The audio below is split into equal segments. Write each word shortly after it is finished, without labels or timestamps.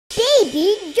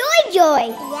baby Joy Joy.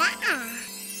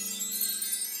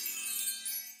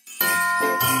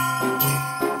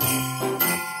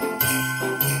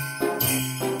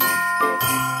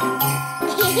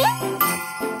 Yeah.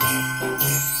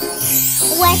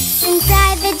 What's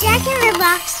inside the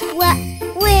Jack-in-the-Box? What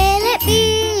will it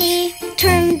be?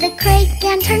 Turn the crank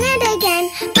and turn it again.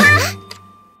 Pop!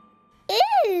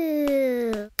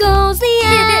 Ew! Goes the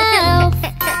elf!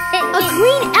 A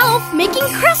green elf making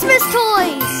Christmas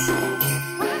toys!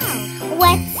 Wow!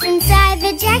 What's inside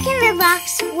the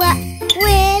Jack-in-the-Box? What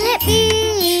will it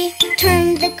be?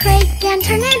 Turn the crank and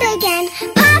turn it again.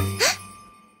 Pop!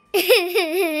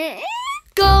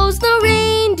 Goes the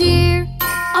reindeer!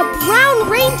 A brown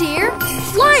reindeer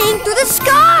flying through the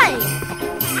sky!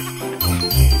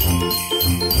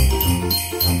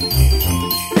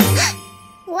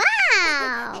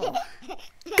 Wow!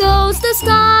 Goes the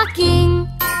stocking!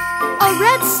 A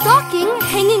red stocking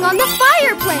hanging on the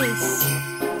fireplace!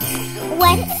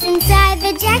 What's inside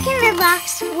the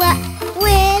Jack-in-the-Box? What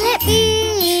will it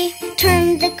be?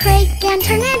 Turn the crank and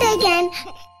turn it again.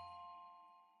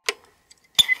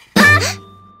 Pop!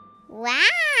 Wow!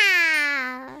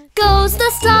 Goes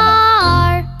the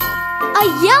star! A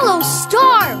yellow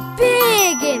star,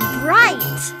 big and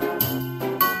bright!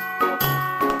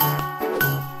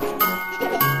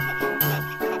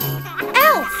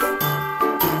 Elf!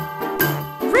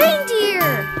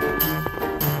 Reindeer!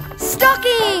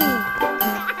 Stocking!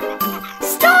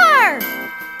 Star!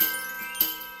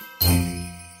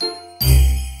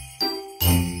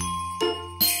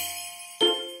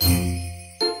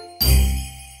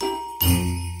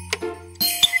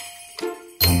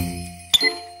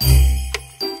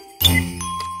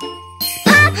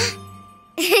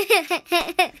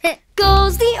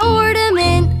 Goes the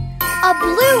ornament, a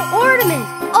blue ornament,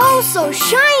 oh so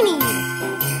shiny.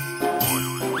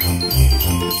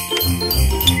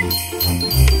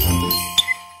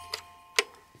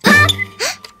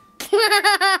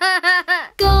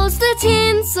 Goes the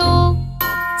tinsel,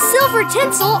 silver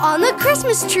tinsel on the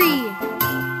Christmas tree.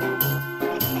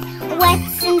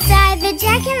 What's inside the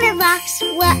Jack-in-the-Box?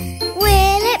 What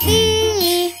will it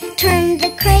be? Turn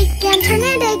the crank and turn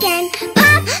it again.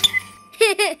 Pop!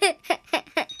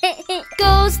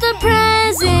 Goes the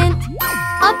present,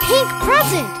 a pink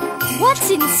present. What's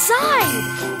inside?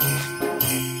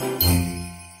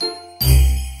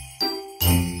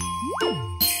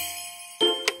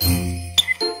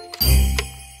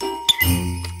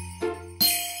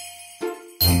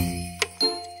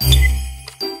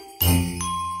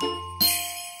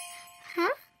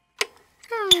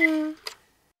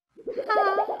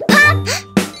 Pop!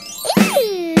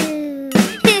 Ew!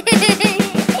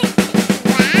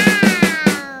 Wow!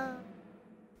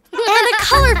 And a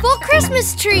colorful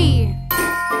Christmas tree.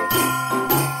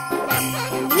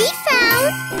 We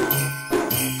found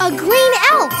A green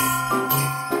elf.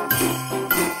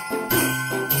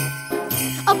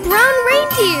 A brown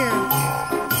reindeer.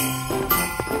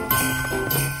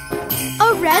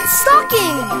 A red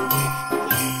stocking.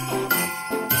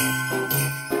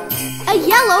 A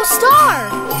yellow star.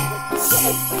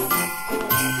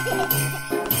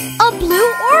 A blue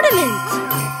ornament.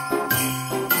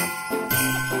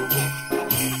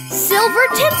 Silver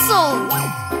tinsel.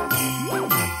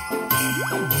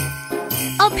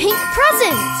 A pink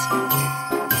present.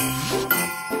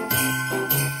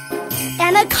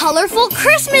 And a colorful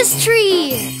Christmas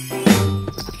tree.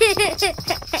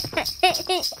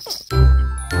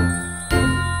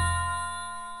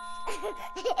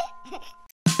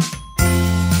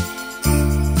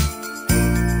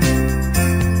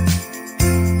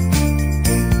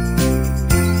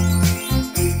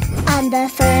 On the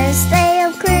first day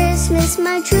of Christmas,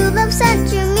 my true love sent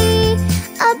to me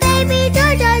a baby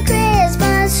Joy Joy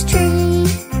Christmas tree.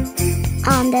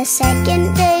 On the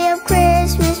second day of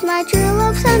Christmas, my true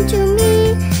love sent to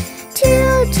me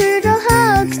 2 turtle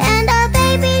hugs and a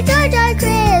baby Joy Joy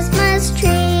Christmas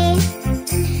tree.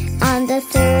 On the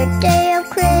third day of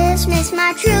Christmas,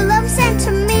 my true love sent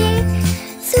to me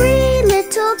 3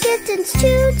 little kittens,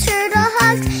 2 turtle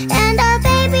hugs, and a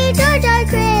baby Joy Joy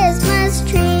Christmas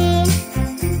tree.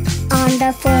 On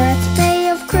the fourth day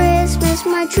of Christmas,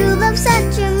 my true love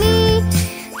sent to me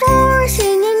 4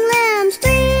 singing lambs,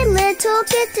 3 little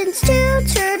kittens, 2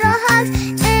 turtle hugs,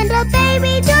 and a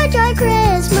baby Joy Joy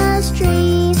Christmas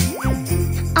tree.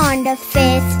 On the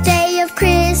fifth day of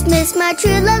Christmas, my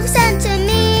true love sent to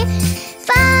me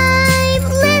 5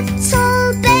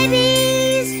 little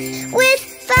babies with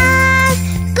 5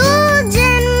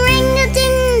 golden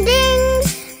ring-a-ding-dings,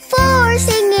 4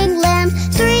 singing lambs,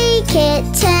 3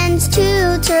 kittens,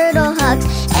 2 turtle hugs,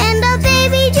 and a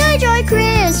baby Joy Joy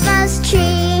Christmas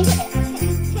tree.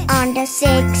 On the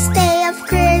sixth day of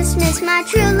Christmas, my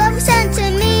true love sent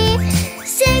to me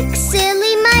 6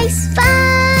 silly mice,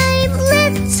 5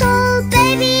 little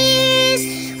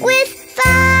babies, with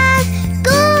 5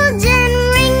 golden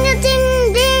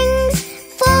ring-a-ding-dings,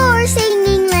 4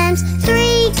 singing lambs,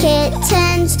 3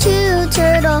 kittens, 2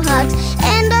 turtle hugs,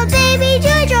 and a baby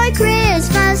joy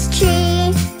Christmas tree.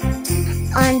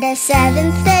 On the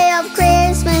 7th day of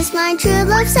Christmas, my true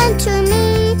love sent to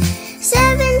me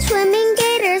 7 swimming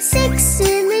gators, 6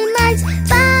 silly mice,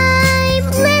 5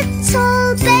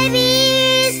 little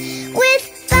babies, with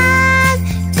 5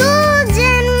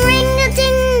 golden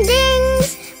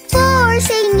ring-a-ding-dings, 4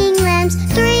 singing lambs,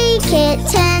 3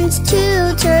 kittens,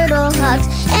 2 turtle hugs,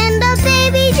 and a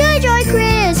baby joy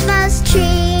Christmas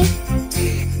tree.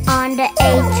 On the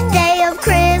 8th day of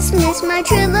Christmas, my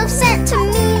true love sent to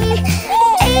me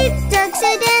 8 ducks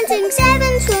a-dancing,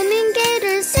 7 swimming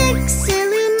gators, 6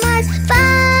 silly mice,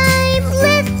 5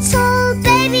 little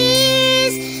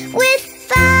babies, with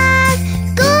 5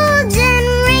 golden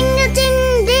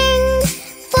ring-a-ding-dings,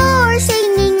 4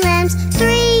 singing lambs,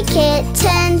 3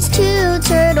 kittens, 2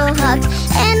 turtle hugs,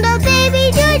 and a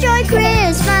baby joy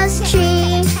Christmas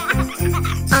tree.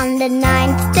 On the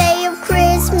 9th day of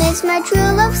Christmas, my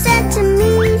true love sent to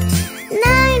me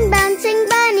 9 bouncing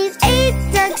bunnies, 8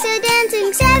 ducks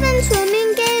a-dancing, 7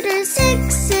 swimming gators,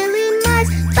 6 silly mice,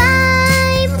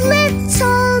 5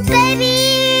 little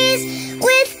babies,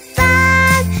 with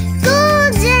 5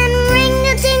 golden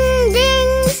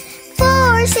ring-a-ding-dings,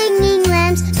 4 singing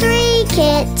lambs, 3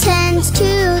 kittens,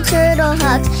 2 turtle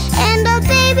hugs, and a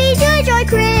baby joy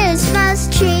Christmas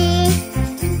tree.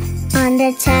 On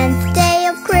the 10th day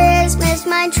of Christmas,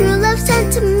 my true love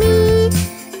sent to me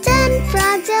 10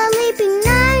 frogs a-leaping,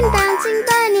 9 bouncing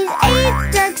bunnies,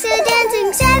 8 ducks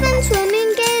a-dancing, 7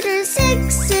 swimming gators,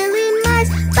 6 silly mice,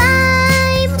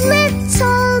 5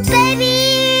 little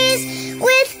babies,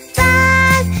 with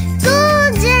 5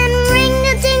 golden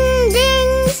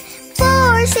ring-a-ding-dings,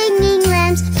 4 singing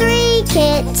lambs, 3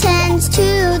 kittens,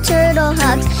 2 turtle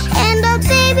hugs, and a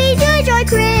baby joy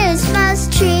Christmas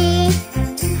tree.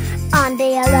 On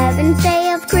the 11th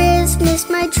day of Christmas,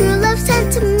 my true love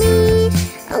sent to me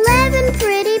 11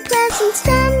 pretty presents,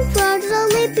 10 frogs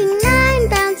a-leaping, 9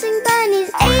 bouncing bunnies,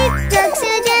 8 ducks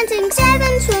a-dancing,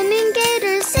 7 swimming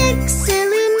gators, 6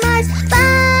 silly mice,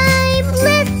 5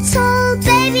 little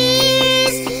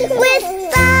babies, with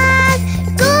 5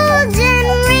 golden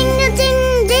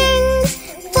ring-a-ding-dings,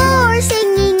 4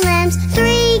 singing lambs,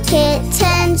 3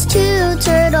 kittens, 2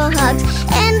 turtle hugs,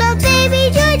 and a baby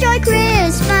joy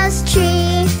Christmas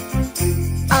tree.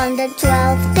 On the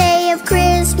 12th day of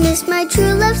Christmas, my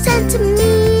true love sent to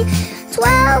me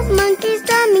 12 monkeys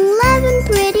drumming, 11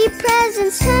 pretty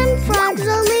presents, 10 frogs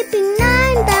a-leaping,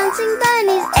 9 bouncing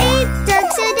bunnies, 8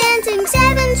 ducks a-dancing,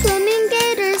 7 swimming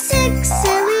gators, 6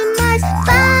 silly mice,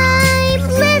 5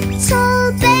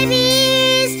 little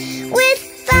babies, with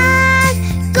 5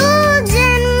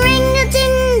 golden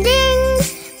ring-a-ding-dings,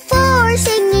 4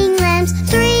 singing lambs,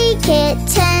 3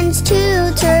 kittens,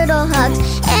 2 turtle hugs,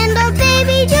 and a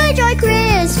baby joy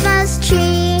Christmas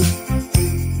tree.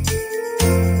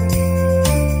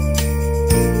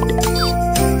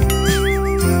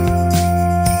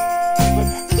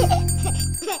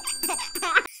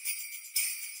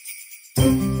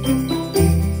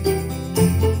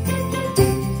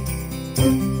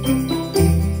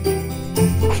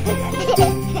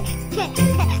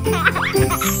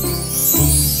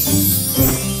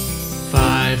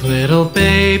 Five little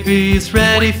babies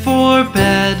ready for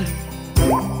bed.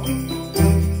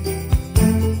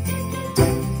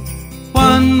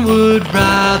 One would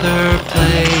rather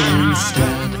play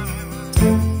instead.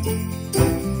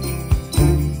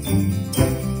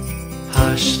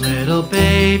 Hush, little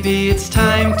baby, it's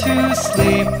time to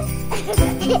sleep.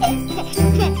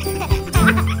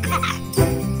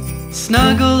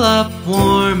 Snuggle up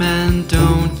warm and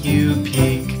don't you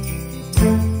peek.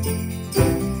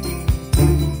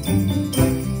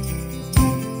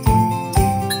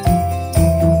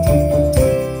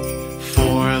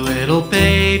 Four little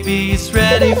babies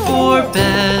ready for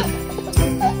bed.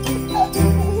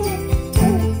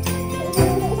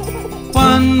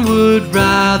 One would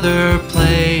rather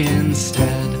play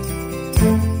instead.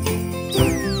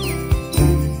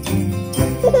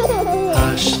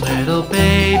 Hush, little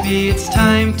baby, it's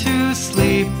time to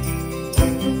sleep.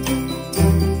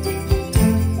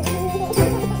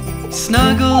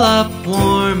 Snuggle up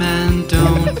warm and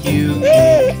don't you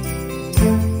peek.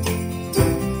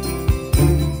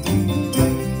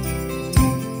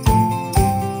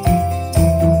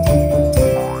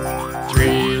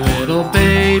 Three little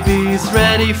babies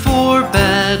ready for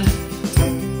bed.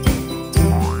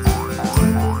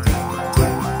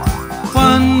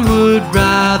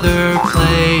 rather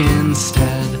play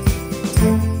instead.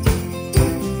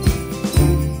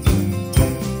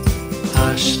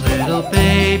 Hush, little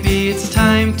baby, it's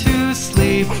time to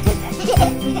sleep.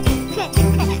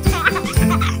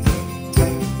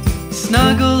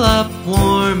 Snuggle up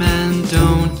warm and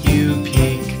don't you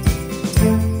peek.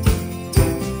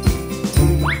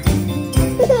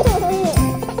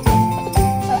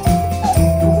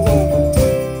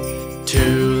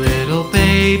 Two little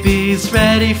babies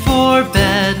ready for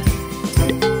bed.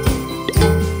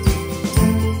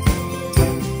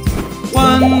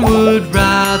 One would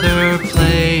rather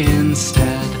play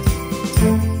instead.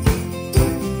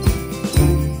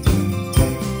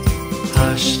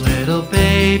 Hush, little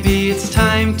baby, it's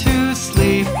time to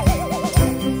sleep.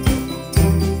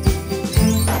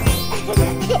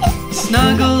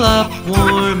 Snuggle up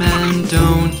warm and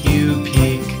don't you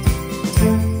peek.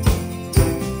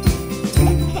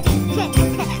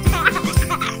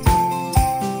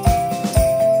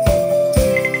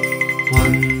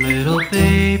 One little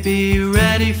baby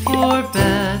ready for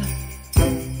bed.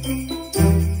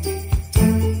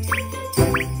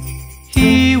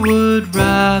 He would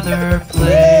rather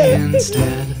play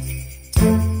instead.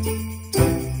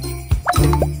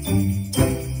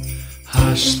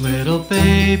 Hush, little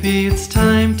baby, it's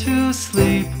time to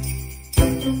sleep.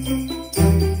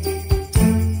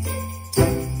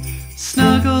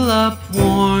 Snuggle up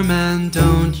warm and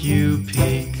don't you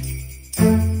peek.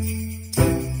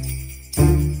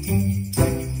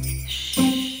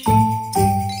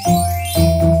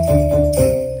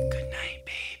 Good night,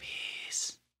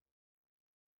 babies.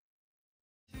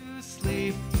 To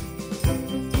sleep.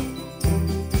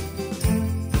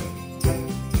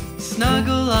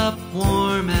 Snuggle up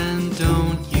warm and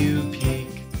don't you peek.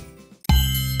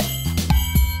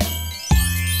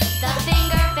 The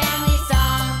Finger Family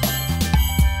Song.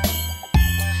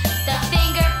 The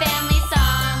Finger Family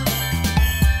Song.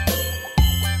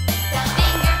 The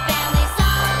Finger Family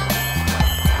Song.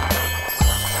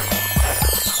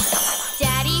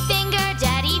 Daddy Finger,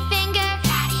 Daddy Finger.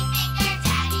 Daddy Finger,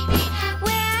 Daddy Finger.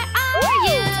 Where are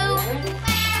you?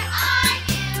 Where are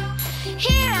you?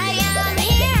 Here I am,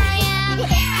 here I am.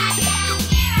 Here I am,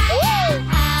 here I am.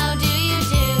 How do you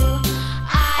do?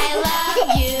 I love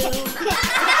you.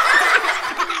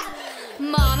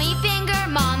 Mommy Finger,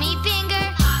 Mommy Finger.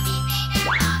 Mommy Finger,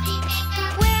 Mommy Finger.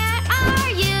 Where are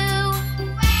you?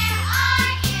 Where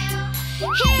are you?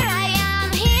 Here I am,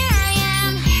 here I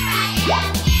am. Here I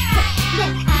am, here I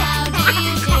am. How do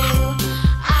you do?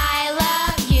 I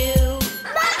love you.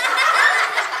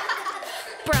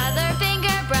 Brother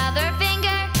Finger, Brother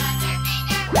Finger. Brother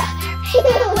Finger, Brother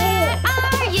Finger. Where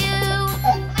are you?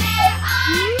 Where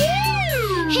are you?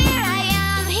 Here I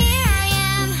am, here I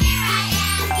am. Here I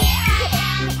am, here I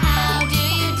am. How do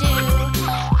you do?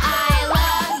 I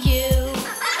love you.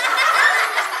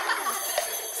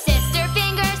 Sister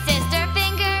Finger, Sister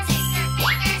Finger. Sister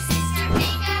Finger, Sister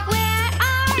Finger. Where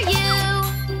are you?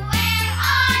 Where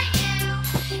are you?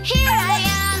 Here I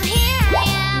am, here I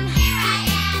am. Here I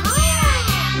am, here I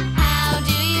am. How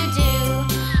do you do?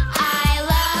 I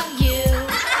love you.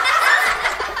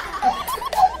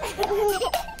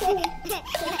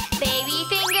 Baby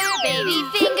Finger, Baby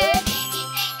Finger. Baby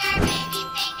Finger, Baby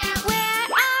Finger. Where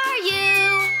are you?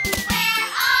 Where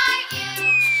are you?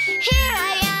 Here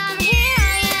I am, here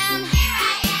I am. Here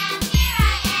I am, here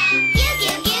I am. You,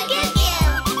 you, you, you, you.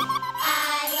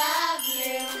 I love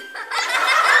you.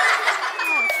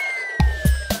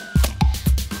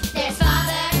 There's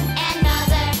father and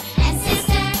mother and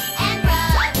sister and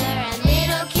brother and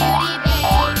little cutie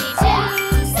baby too.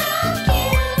 So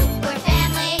cute. We're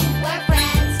family, we're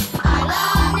friends. Our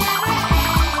love never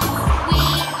ends. We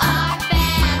are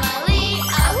family.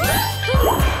 Oh,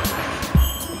 woo-hoo.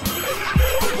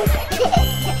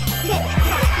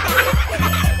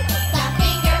 The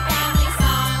Finger Family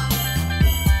Song.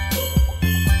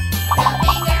 The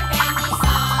Finger Family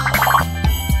Song.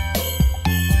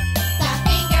 The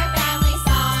Finger Family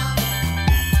Song.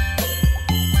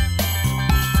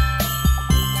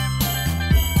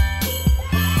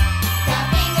 The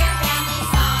Finger Family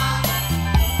Song.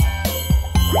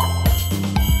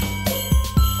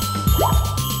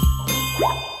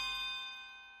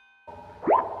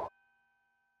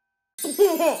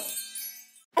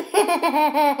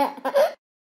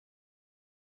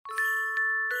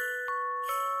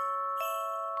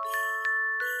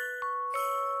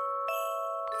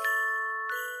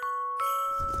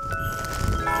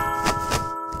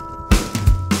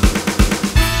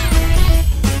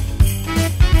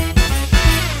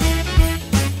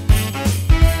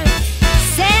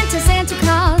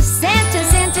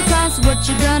 What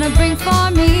you gonna bring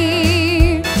for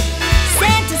me?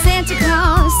 Santa, Santa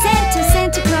Claus,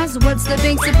 What's the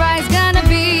big surprise gonna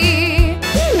be?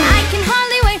 I can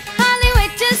hardly wait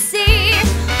to see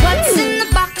what's in the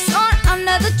box or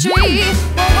under the tree.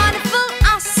 A wonderful,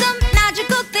 awesome,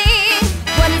 magical thing.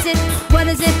 What is it? What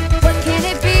is it? What can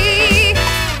it be?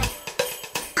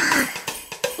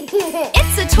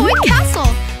 It's a toy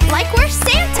castle, like where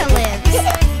Santa lives.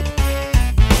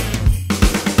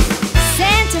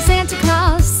 Santa, Santa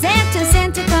Claus, Santa,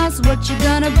 Santa Claus, what you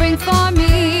gonna bring for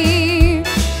me?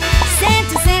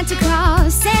 Santa, Santa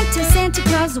Claus, Santa, Santa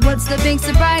Claus, what's the big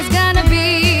surprise gonna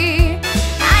be?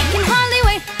 I can hardly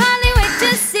wait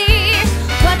to see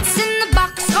what's in the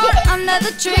box or under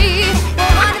the tree. A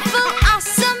wonderful,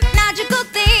 awesome, magical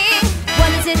thing.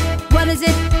 What is it? What is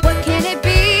it? What can it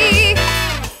be?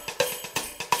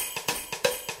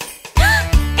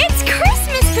 It's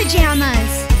Christmas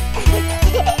pajamas!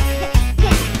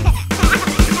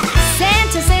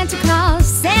 Santa, Santa Claus,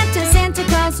 Santa, Santa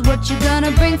Claus, what you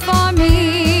gonna bring for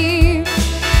me?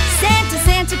 Santa,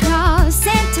 Santa Claus,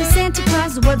 Santa, Santa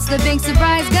Claus, what's the big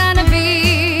surprise gonna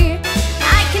be?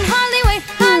 I can hardly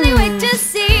wait to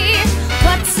see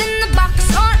what's in the box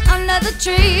or under the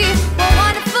tree. A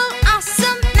wonderful,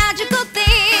 awesome, magical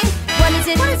thing. What is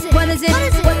it? What is it? What is it?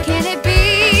 What can it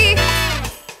be?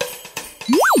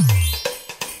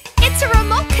 It's a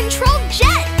remote-controlled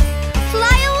jet!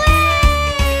 Fly away!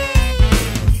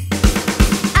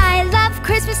 I love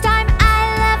Christmas time,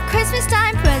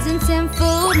 presents and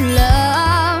food,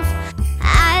 love.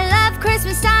 I love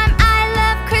Christmas time,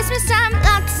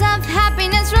 lots of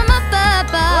happiness from above.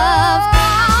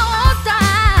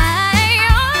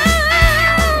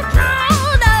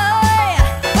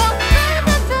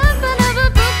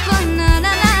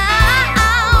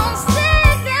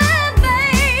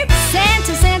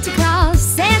 Santa, Santa Claus,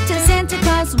 Santa, Santa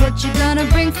Claus, what you gonna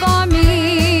bring for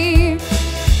me?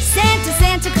 Santa,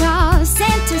 Santa Claus,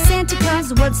 Santa, Santa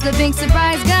Claus, what's the big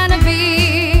surprise gonna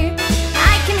be?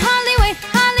 I can hardly wait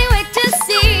to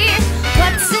see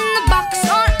what's in the box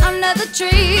or under the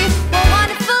tree. A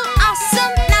wonderful,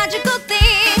 awesome, magical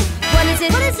thing. What is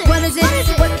it? What is it? What is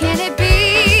it? What can it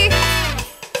be?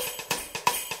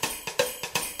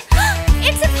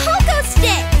 It's a pogo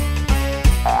stick!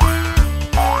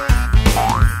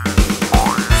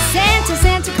 Santa,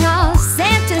 Santa Claus,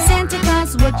 Santa, Santa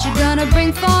Claus, what you gonna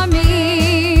bring for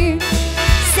me?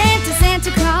 Santa,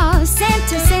 Santa Claus,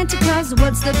 Santa, Santa Claus,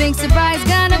 what's the big surprise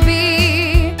gonna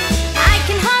be? I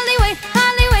can hardly wait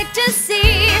to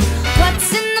see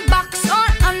what's in the box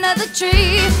or under the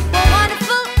tree. A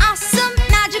wonderful, awesome,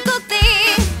 magical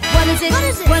thing. What is it? What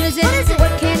is it? What is it? What is it?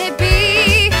 What can it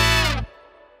be?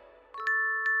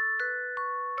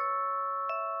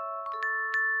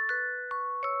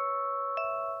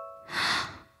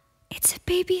 It's a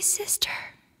baby sister.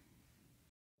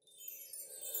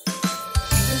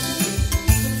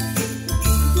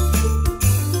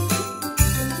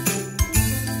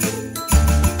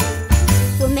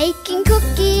 We're making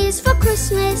cookies for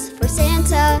Christmas for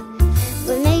Santa.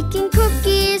 We're making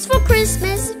cookies for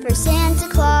Christmas for Santa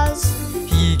Claus.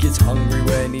 He gets hungry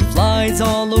when he flies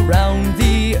all around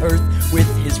the earth, with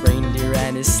his reindeer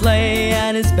and his sleigh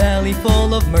and his belly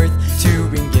full of mirth, to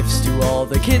bring gifts to all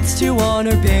the kids to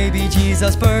honor baby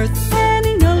Jesus' birth. And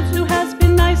he knows who has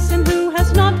been nice and who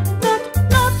has not.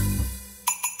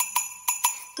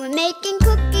 We're making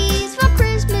cookies for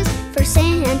Christmas for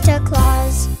Santa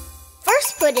Claus.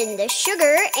 First put in the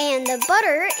sugar and the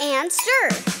butter and stir.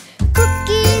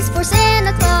 Cookies for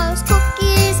Santa Claus,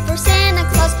 cookies for Santa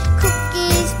Claus,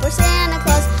 cookies for Santa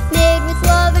Claus, made with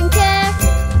love and care.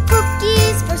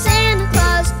 Cookies for Santa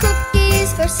Claus,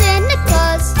 cookies for Santa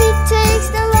Claus. He takes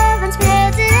the love and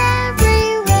spreads it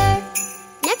everywhere.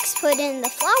 Next put in the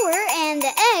flour and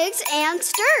the eggs and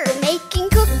stir. We're making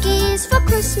cookies for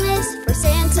Christmas for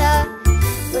Santa.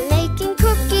 We're making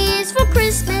cookies for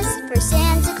Christmas for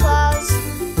Santa Claus.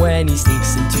 When he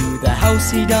sneaks into the house,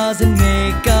 he doesn't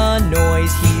make a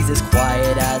noise. He's as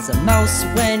quiet as a mouse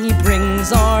when he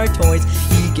brings our toys.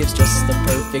 He gives just the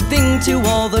perfect thing to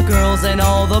all the girls and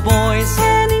all the boys.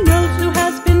 And he knows who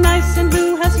has been nice and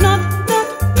who has not.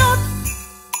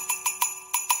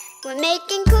 We're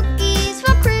making cookies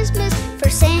for Christmas for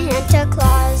Santa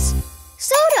Claus.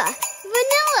 Soda,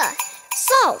 vanilla,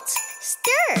 salt,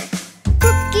 stir.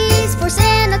 Cookies for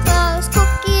Santa Claus,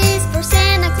 cookies for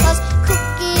Santa Claus,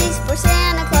 cookies for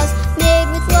Santa Claus, made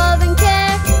with love and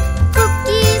care.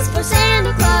 Cookies for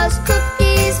Santa Claus,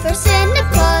 cookies for Santa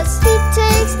Claus. He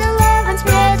takes the love and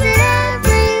spreads it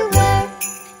everywhere.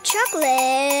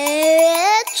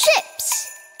 Chocolate chips.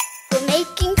 We're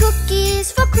making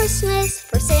cookies for Christmas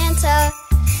for Santa.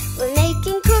 We're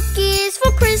making cookies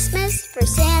for Christmas for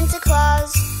Santa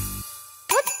Claus.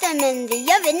 Put them in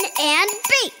the oven and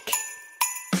bake.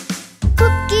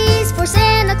 Cookies for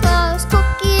Santa Claus,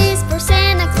 cookies for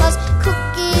Santa Claus,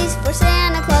 cookies for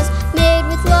Santa Claus, made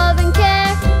with love and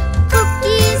care.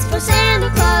 Cookies for Santa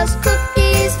Claus,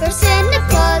 cookies for Santa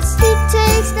Claus. He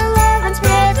takes the love and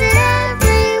spreads it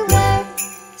everywhere.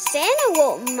 Santa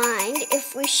won't mind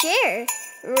if we share,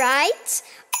 right?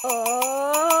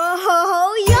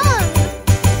 Oh, yum!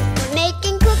 We're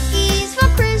making cookies for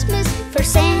Christmas for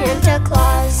Santa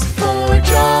Claus. For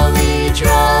jolly,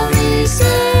 jolly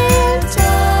Santa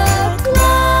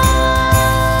Claus.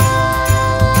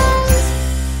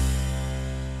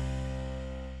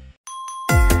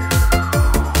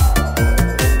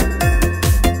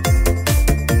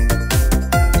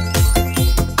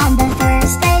 On the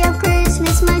first day of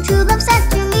Christmas, my true love said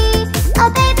to me, a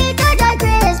baby toy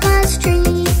Christmas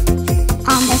tree.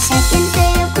 On the second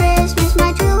day of Christmas,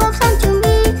 my true love sent to me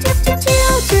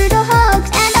two turtle hugs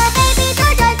and a baby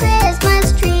toy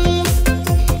Christmas tree.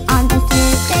 On the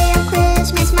third day of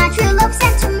Christmas, my true love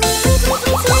sent to me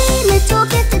three little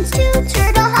kittens, two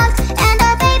turtle hugs and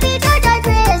a baby toy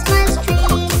Christmas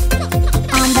tree.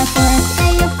 On the fourth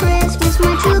day of Christmas,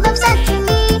 my true love sent to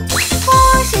me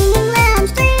four singing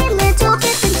lambs, three little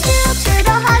kittens, two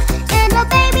turtle hugs and a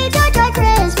baby toy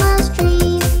Christmas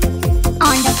tree.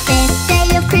 On the fifth day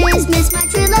of Christmas, my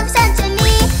true love sent to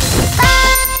me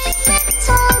five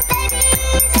little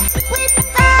babies with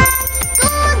five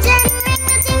golden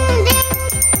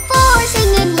ring-a-ding-dings, four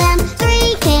singing lambs,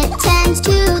 three kittens,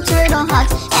 two turtle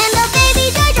hugs, and a baby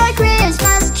toy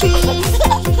Christmas tree.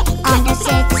 On the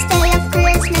sixth day of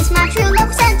Christmas, my true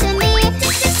love sent to me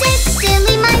six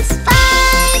silly mice,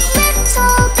 five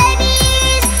little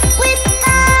babies with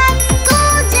five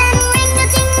golden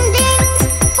ring-a-ding-dings,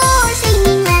 four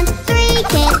singing lambs, three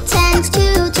kittens,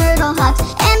 two turtle hugs,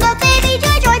 and a baby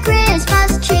toy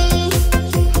Christmas tree.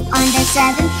 On the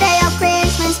seventh day of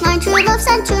Christmas, my true love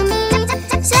sent to me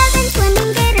seven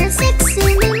swimming gators, six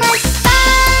silly mice,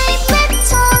 five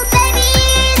little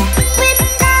babies with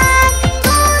five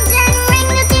golden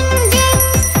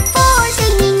ring-a-ding-dings, four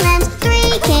singing lambs,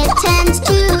 three kittens,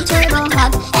 two turtle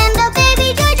hugs, and a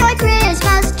baby toy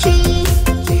Christmas tree.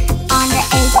 On the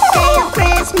eighth day of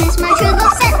Christmas, my true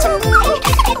love sent to me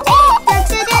eight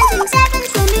ducks a dancing, seven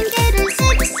swimming gators,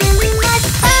 six silly mice,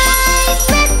 five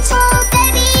little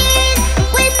babies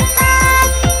with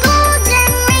five golden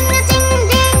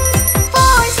ring-a-ding-dings,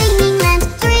 four singing lambs,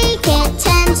 three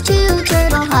kittens, two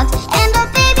turtle hugs, and a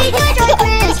baby toy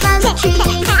Christmas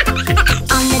tree.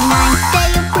 On the ninth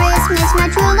day of Christmas, my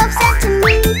true love sent to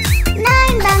me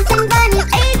nine bouncing bunnies,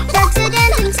 eight ducks a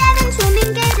dancing, seven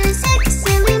swimming gators, six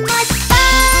silly mice,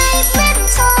 five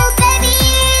little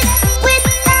babies with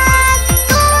five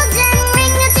golden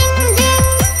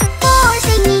ring-a-ding-dings, four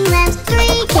singing lambs,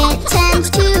 three kittens,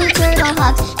 two turtle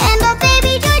hugs, and a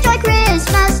baby toy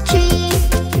Christmas tree.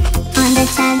 On the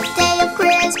 10th day of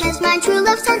Christmas, my true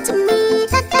love sent to me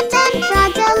 10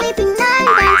 frogs a leaping, 9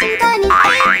 bouncing bunnies,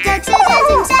 8 ducks a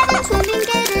dancing, 7 swimming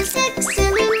gators, 6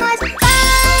 silly mice, 5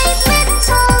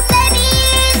 little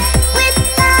babies with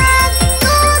 5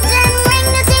 golden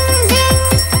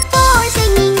ring-a-ding-dings, 4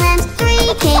 singing lambs,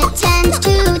 3 kittens,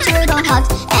 2 turtle hugs,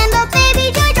 and a baby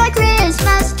toy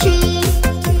Christmas tree.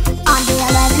 On the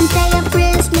 11th day of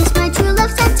Christmas, my true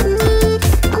love sent to me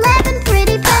 11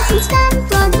 pretty presents, 10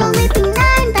 frogs a leaping,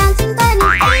 9 bouncing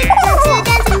bunnies, 8 ducks a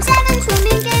dancing, 7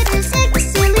 swimming gators, 6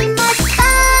 silly mice,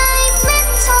 5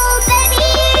 little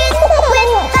babies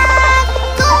with 5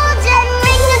 golden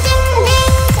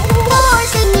ring-a-ding-dings, 4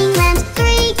 singing lambs,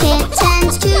 3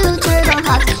 kittens, 2 turtle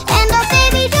hugs, and a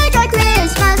baby toy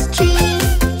Christmas tree.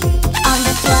 On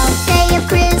the 12th day of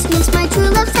Christmas, my true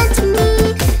love sent to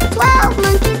me 12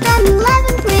 monkeys drumming,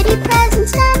 11 pretty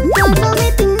presents, 10 frogs a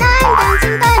leaping, 9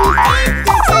 bouncing bunnies, 8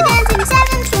 ducks a dancing,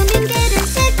 7 swimming gators,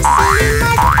 6 silly mice,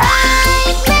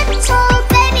 5 little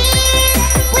babies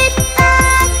with 5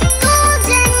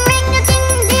 golden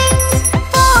ring-a-ding-dings,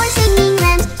 4 singing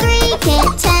lambs, 3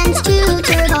 kittens, 2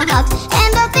 turtle hugs,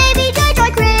 and a baby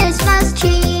toy Christmas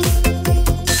tree.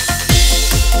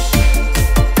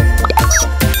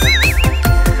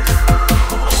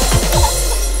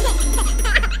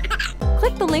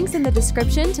 Click the links in the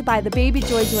description to buy the Baby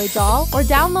Joy Joy doll or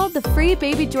download the free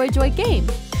Baby Joy Joy game.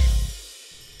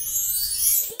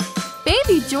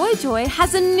 Baby Joy Joy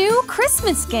has a new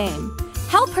Christmas game.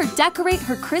 Help her decorate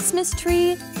her Christmas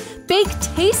tree, bake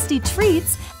tasty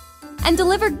treats, and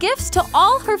deliver gifts to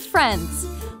all her friends.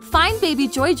 Find Baby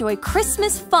Joy Joy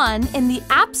Christmas Fun in the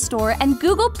App Store and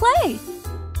Google Play.